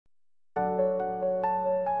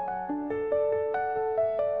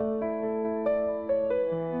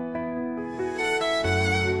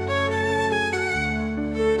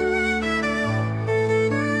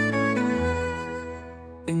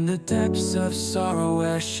sorrow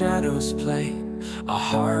where shadows play. A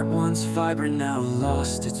heart once vibrant, now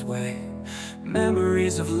lost its way.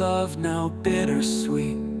 Memories of love now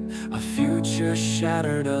bittersweet. A future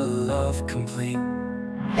shattered, a love complete.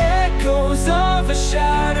 Echoes of a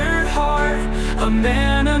shattered heart. A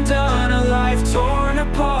man undone, a life torn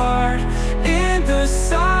apart. In the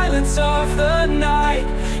silence of the night,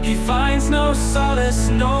 he finds no solace,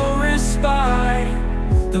 no respite.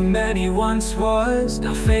 The man he once was,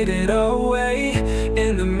 now faded away.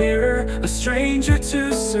 In the mirror, a stranger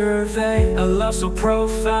to survey. A love so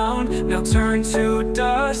profound, now turned to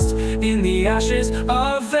dust. In the ashes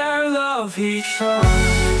of their love he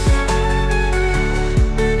trusts.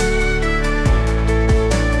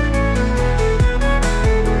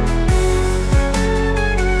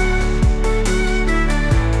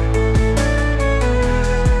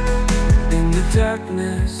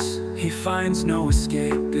 Darkness, he finds no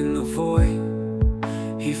escape. In the void,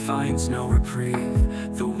 he finds no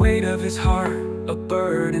reprieve. The weight of his heart, a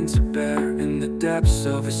burden to bear. In the depths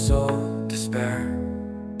of his soul, despair.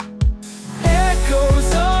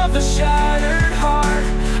 Echoes of a shattered heart.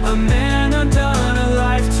 A man undone, a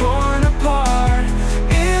life torn apart.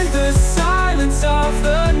 In the silence of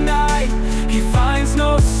the night, he finds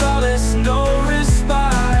no solace, no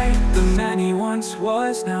respite. The man he once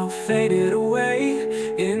was, now faded away.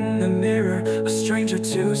 In the mirror, a stranger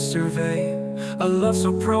to survey. A love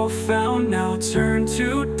so profound, now turned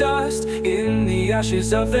to dust. In the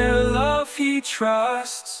ashes of their love he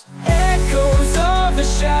trusts. Echoes of a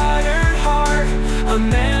shattered heart. A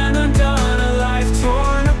man undone, a life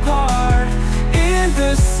torn apart. In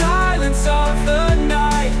the silence of the